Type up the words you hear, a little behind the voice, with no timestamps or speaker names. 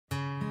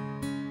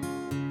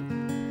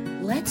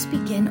Let's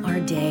begin our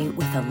day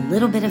with a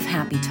little bit of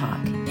happy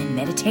talk and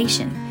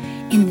meditation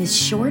in this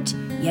short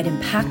yet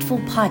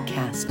impactful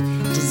podcast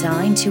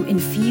designed to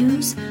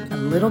infuse a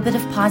little bit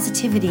of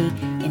positivity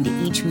into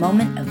each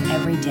moment of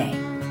every day.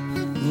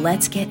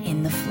 Let's get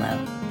in the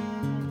flow.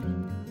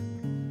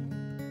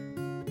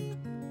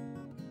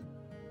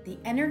 The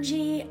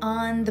energy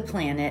on the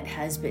planet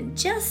has been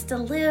just a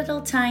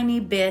little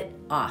tiny bit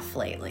off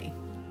lately.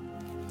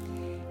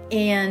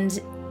 And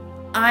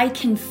I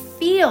can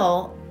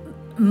feel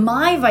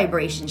my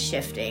vibration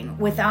shifting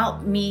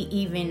without me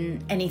even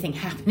anything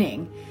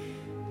happening.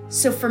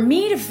 So for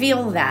me to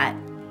feel that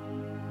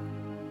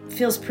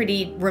feels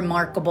pretty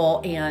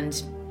remarkable,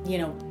 and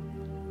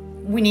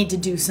we need to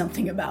do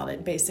something about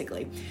it,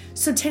 basically.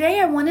 So today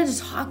I wanted to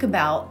talk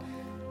about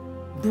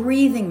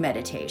breathing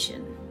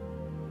meditation.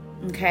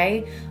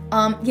 Okay?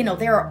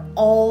 There are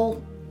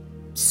all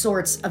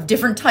sorts of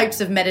different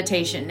types of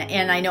meditation,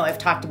 and I know I've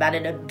talked about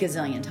it a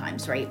gazillion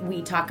times, right?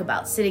 We talk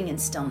about sitting in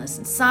stillness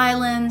and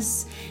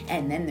silence,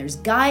 and then there's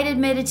guided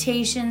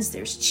meditations,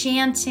 there's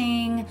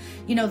chanting,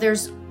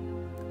 there's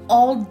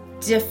all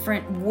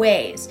different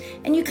ways,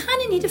 and you kind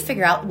of need to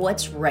figure out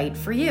what's right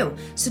for you.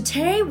 So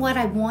today what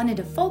I wanted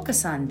to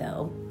focus on,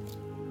 though,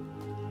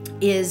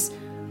 is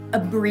a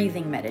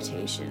breathing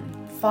meditation,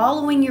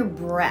 following your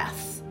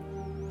breath.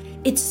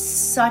 It's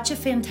such a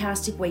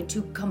fantastic way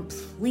to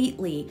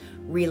completely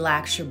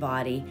relax your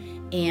body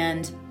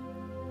and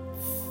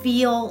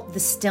feel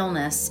the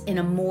stillness in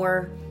a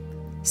more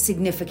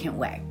significant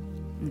way,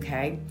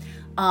 okay?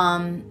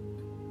 And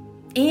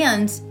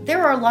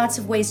there are lots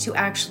of ways to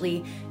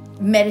actually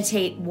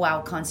meditate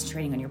while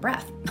concentrating on your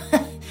breath.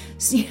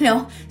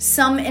 So,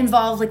 some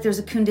involve, like there's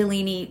a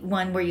Kundalini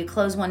one where you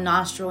close one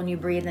nostril and you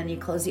breathe, and you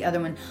close the other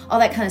one, all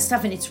that kind of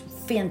stuff, and it's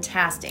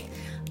fantastic.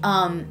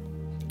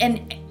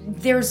 And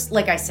there's,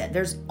 like I said,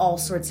 there's all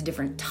sorts of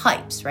different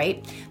types,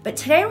 right? But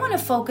today I want to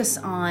focus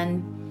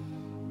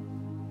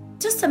on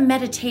just a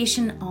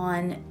meditation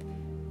on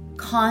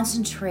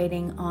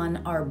concentrating on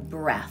our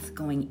breath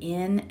going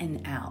in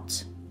and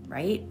out,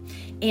 right?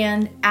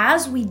 And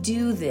as we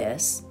do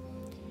this,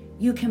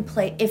 you can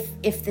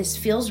if this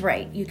feels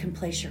right, you can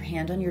place your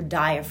hand on your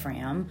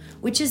diaphragm,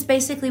 which is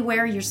basically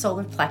where your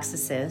solar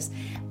plexus is,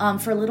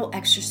 for a little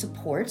extra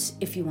support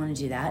if you want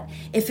to do that.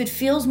 If it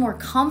feels more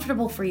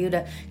comfortable for you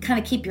to kind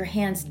of keep your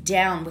hands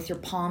down with your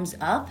palms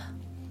up,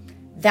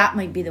 that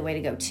might be the way to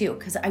go too,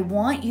 because I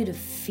want you to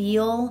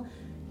feel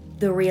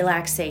the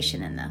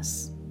relaxation in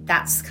this.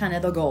 That's kind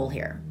of the goal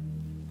here,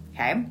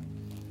 okay?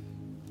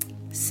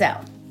 So,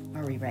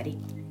 are we ready?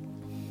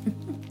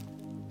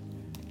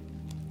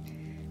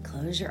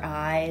 Close your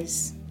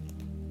eyes.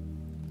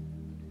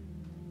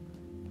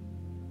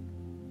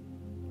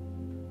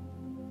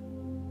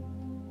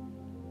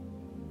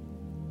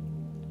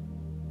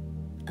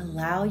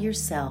 Allow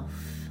yourself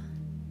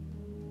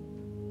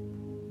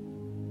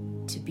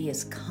to be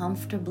as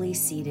comfortably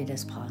seated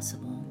as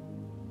possible,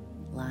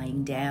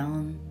 lying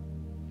down,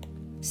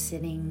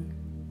 sitting.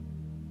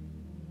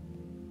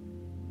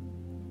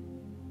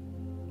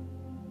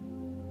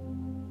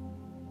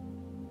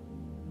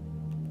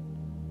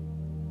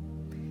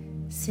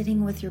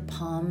 Sitting with your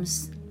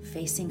palms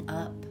facing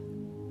up.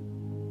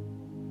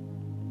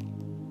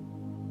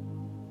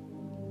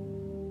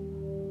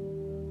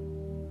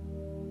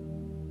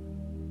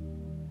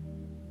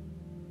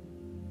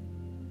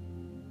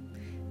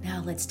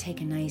 Now let's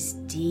take a nice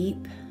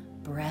deep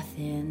breath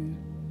in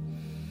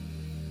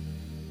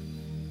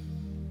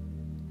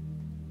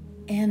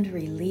and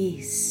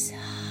release.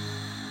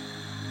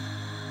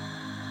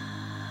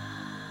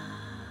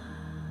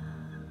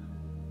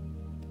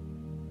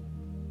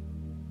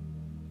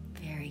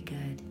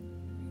 Good.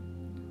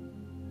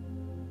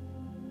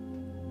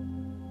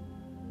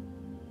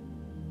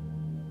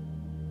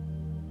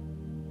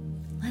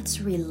 Let's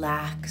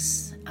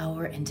relax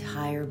our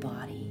entire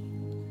body,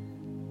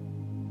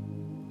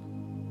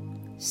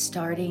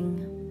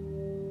 starting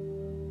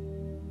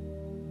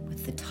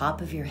with the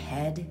top of your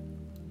head,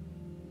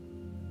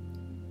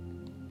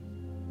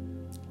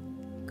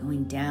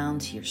 going down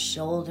to your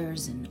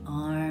shoulders and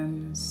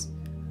arms.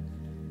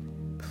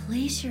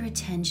 Place your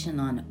attention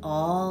on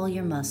all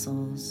your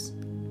muscles,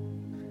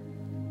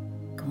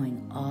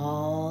 going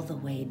all the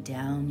way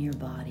down your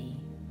body.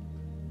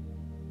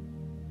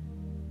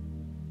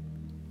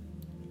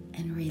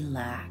 And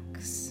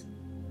relax.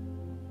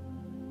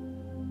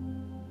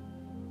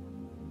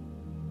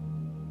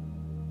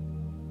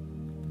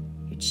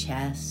 Your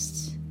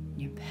chest,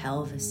 your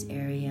pelvis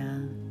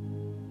area,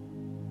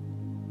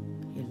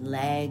 your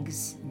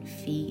legs and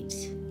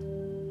feet.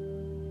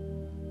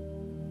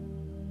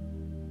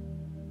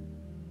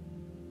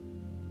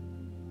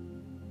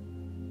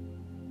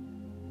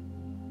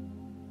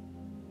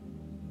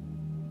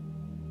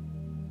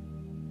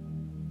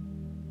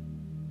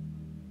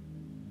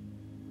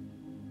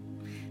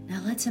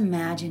 Now let's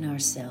imagine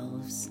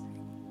ourselves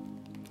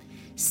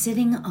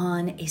sitting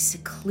on a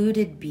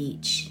secluded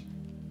beach.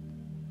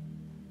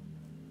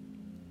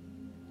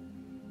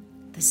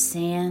 The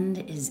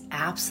sand is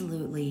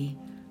absolutely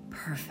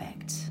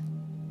perfect.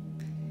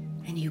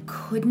 And you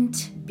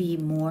couldn't be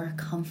more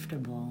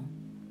comfortable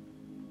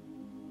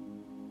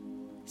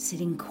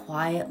sitting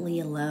quietly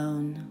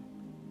alone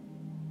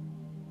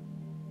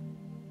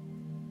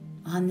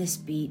on this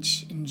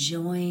beach,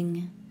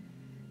 enjoying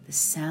the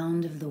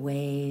sound of the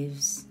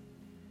waves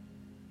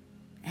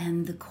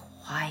and the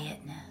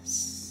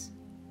quietness.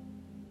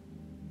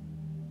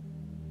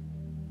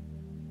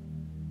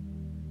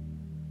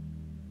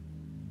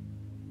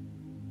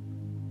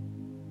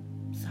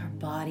 So our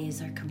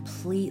bodies are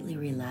completely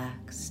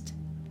relaxed.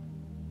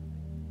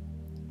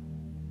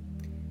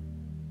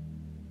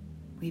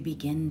 We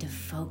begin to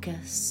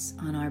focus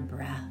on our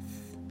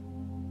breath.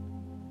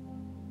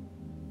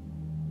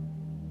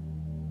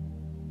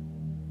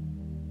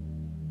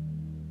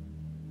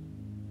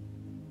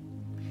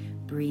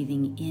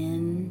 Breathing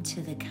in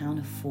to the count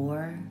of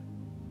 4,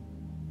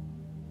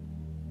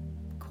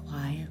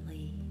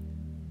 quietly,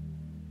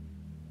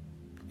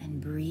 and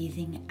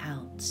breathing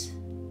out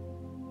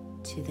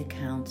to the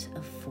count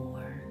of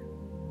 4.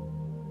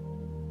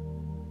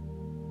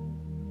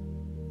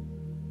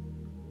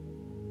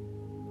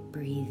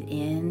 Breathe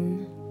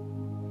in,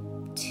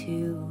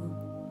 2,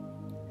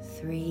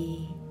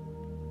 3,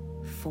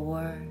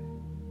 4,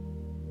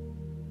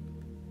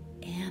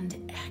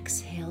 and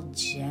exhale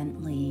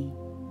gently,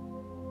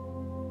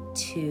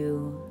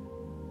 2,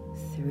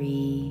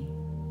 3,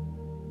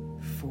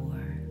 4.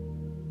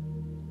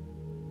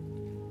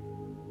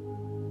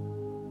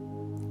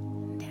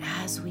 And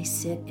as we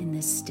sit in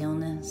this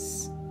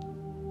stillness,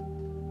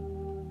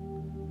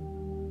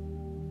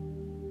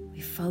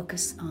 we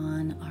focus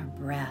on our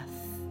breath,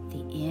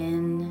 the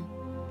in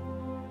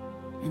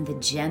and the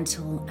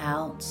gentle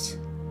out,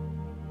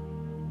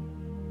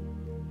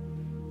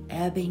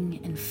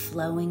 ebbing and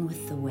flowing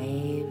with the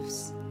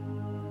waves.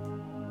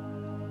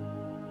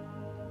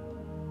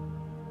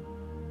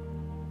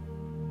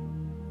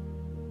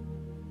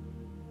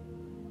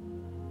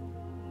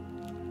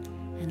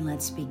 And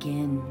let's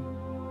begin.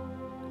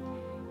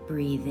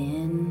 Breathe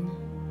in,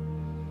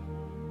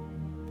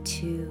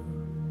 2,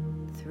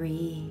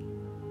 3,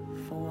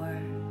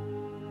 4,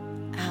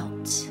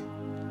 out,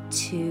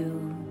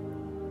 2,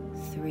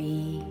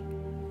 3,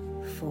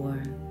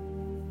 4.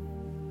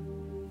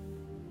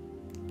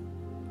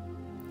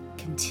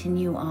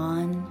 Continue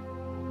on,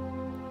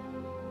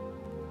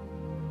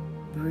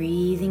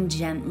 breathing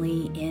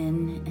gently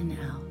in and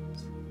out.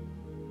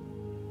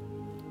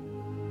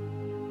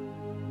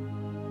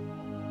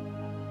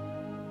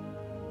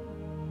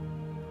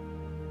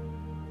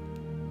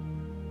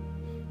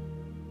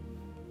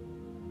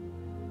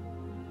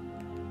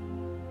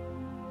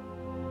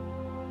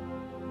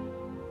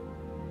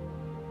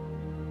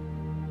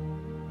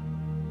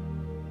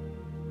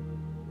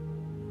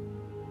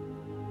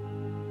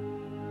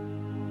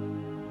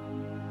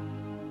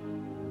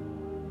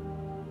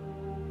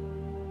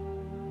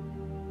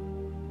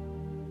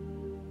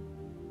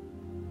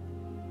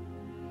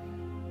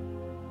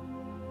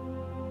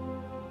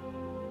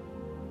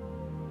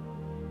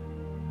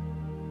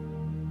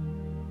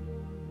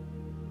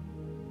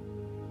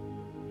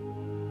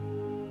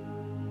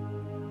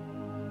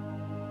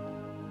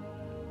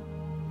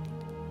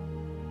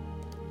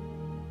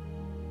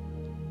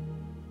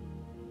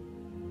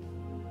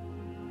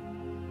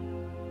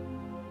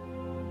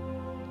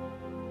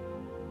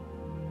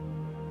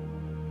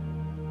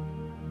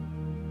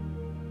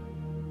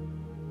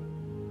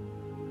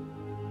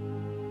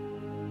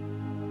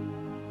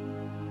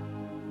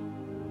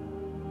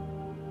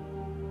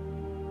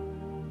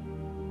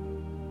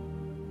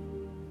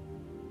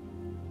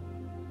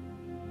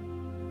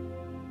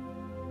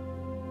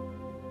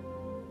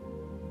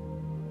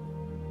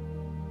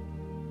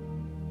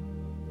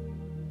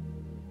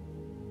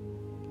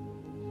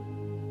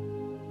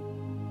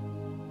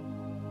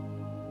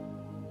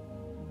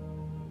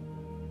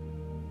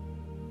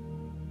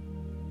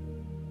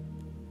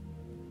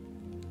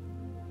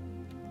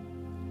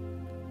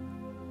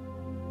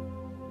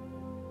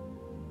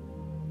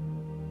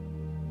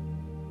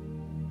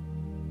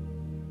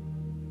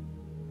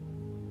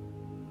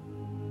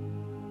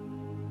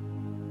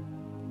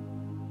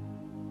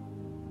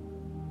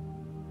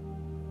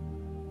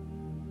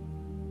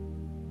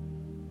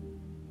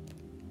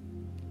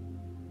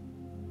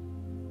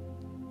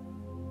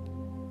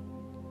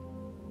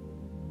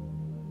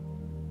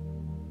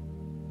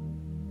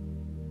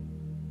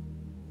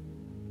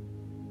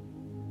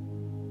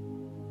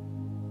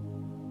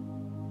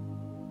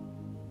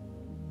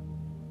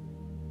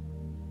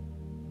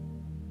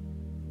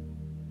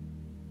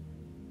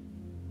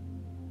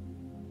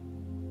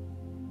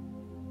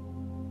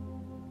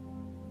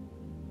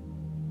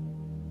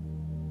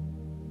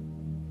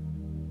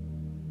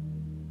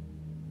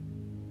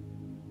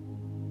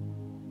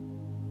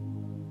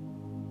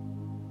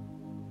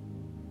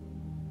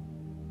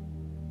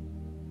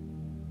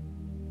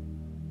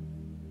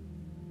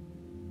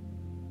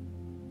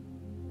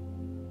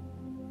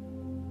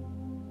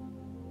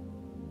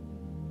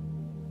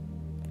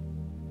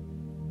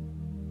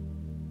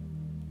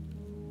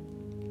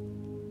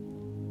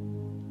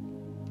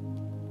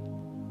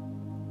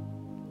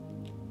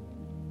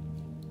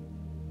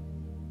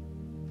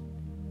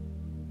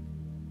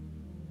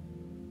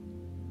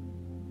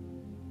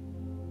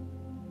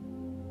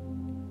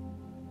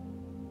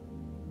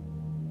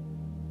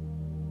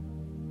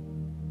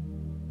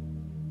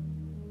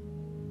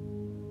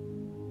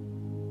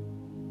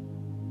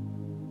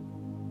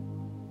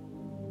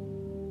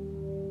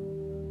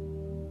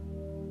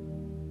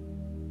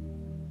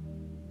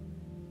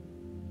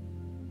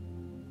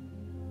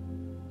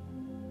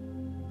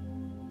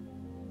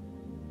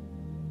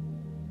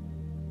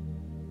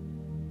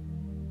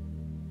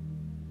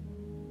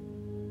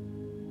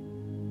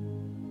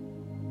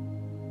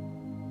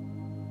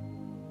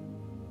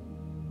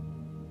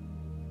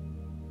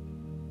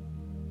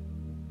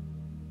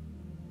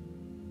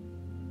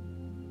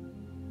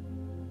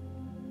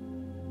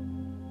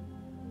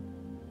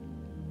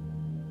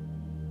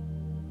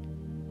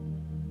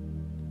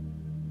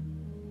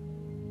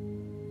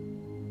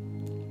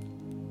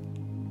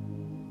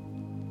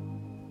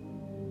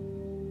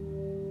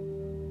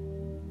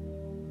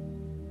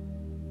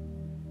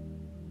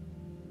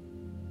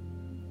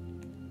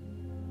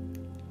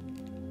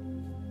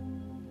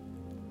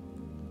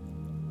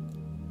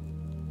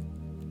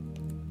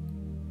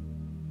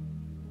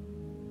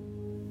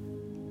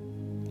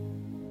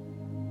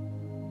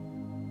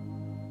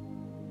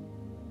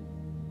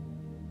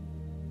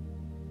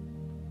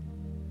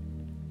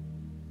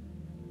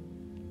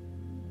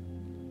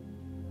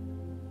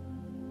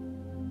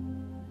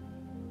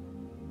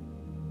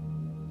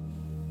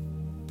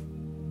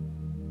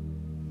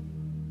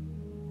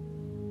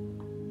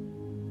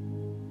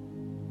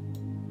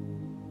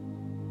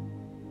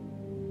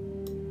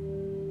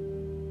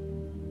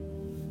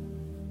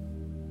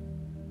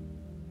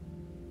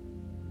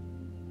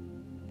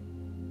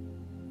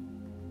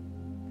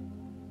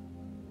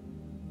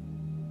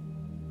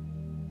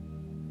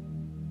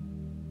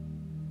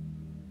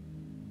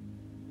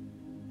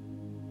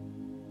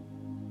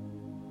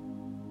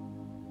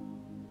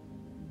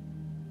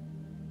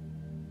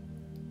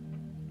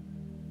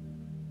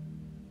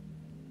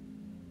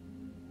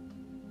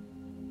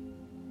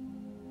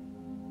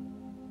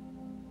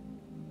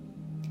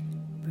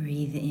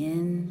 Breathe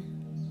in.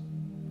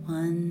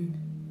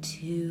 1,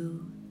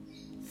 2,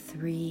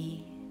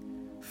 3,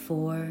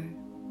 4.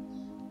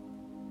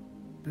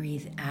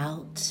 Breathe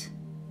out.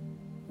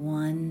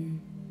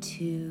 1,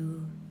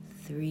 2,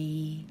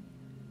 3,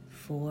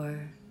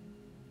 4.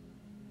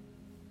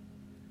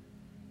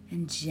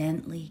 And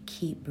gently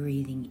keep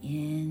breathing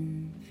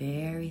in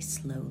very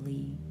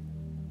slowly.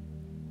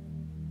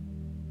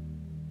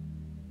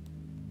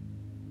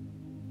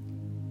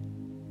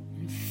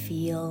 And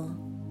feel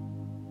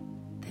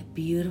that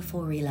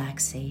beautiful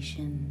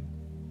relaxation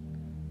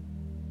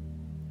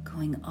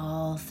going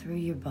all through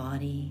your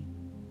body.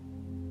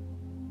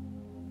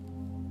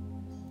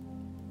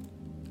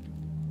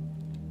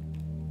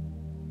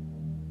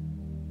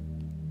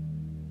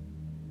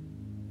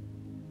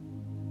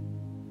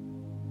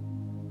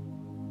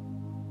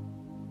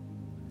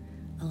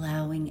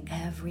 Allowing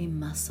every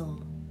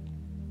muscle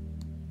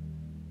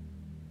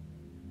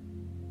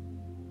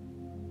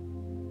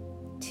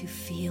to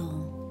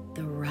feel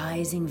the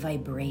rising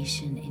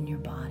vibration in your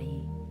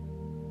body.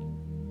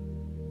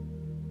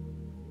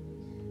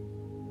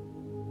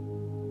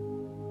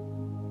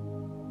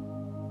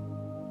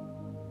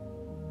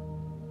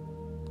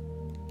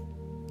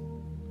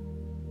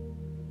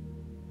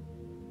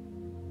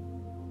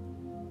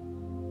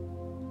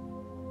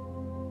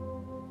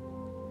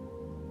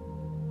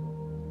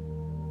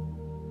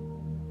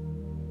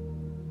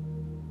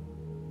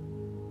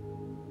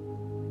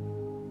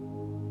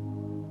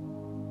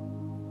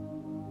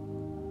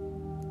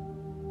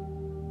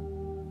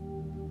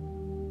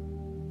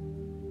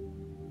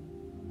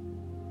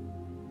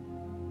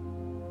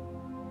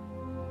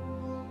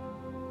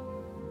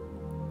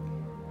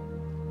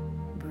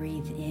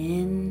 Breathe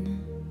in.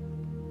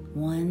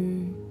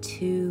 1,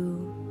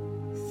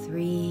 2,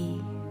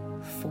 3,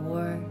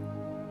 4.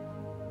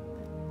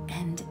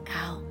 And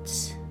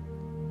out.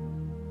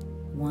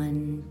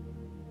 1,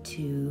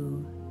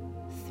 2,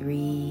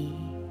 3,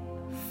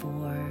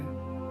 4.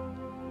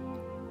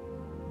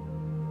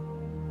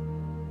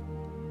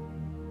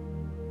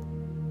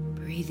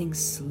 Breathing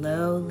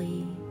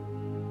slowly.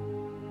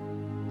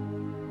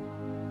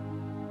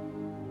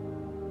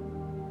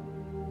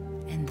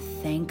 And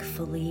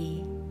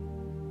thankfully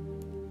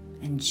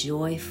and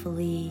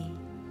joyfully,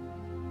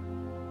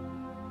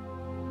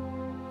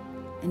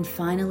 and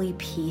finally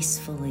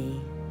peacefully.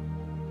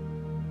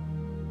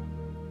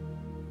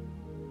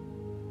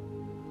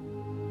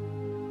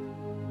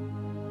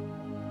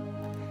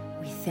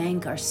 We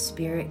thank our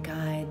spirit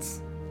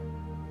guides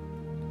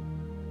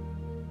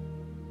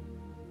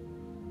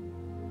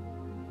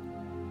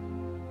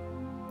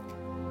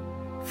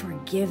for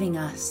giving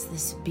us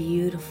this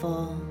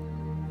beautiful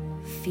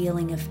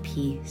feeling of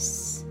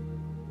peace.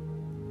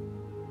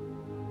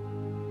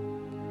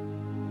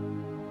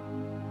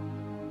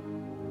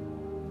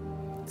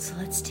 So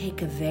let's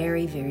take a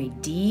very, very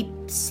deep,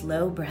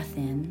 slow breath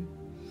in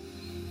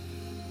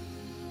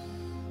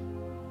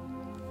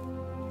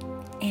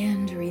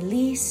and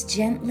release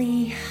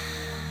gently.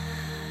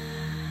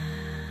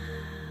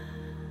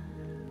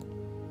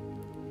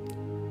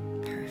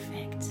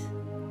 Perfect.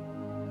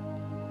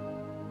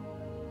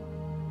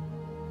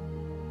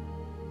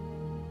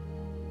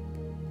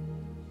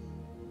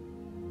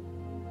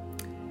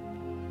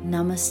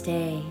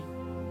 Namaste.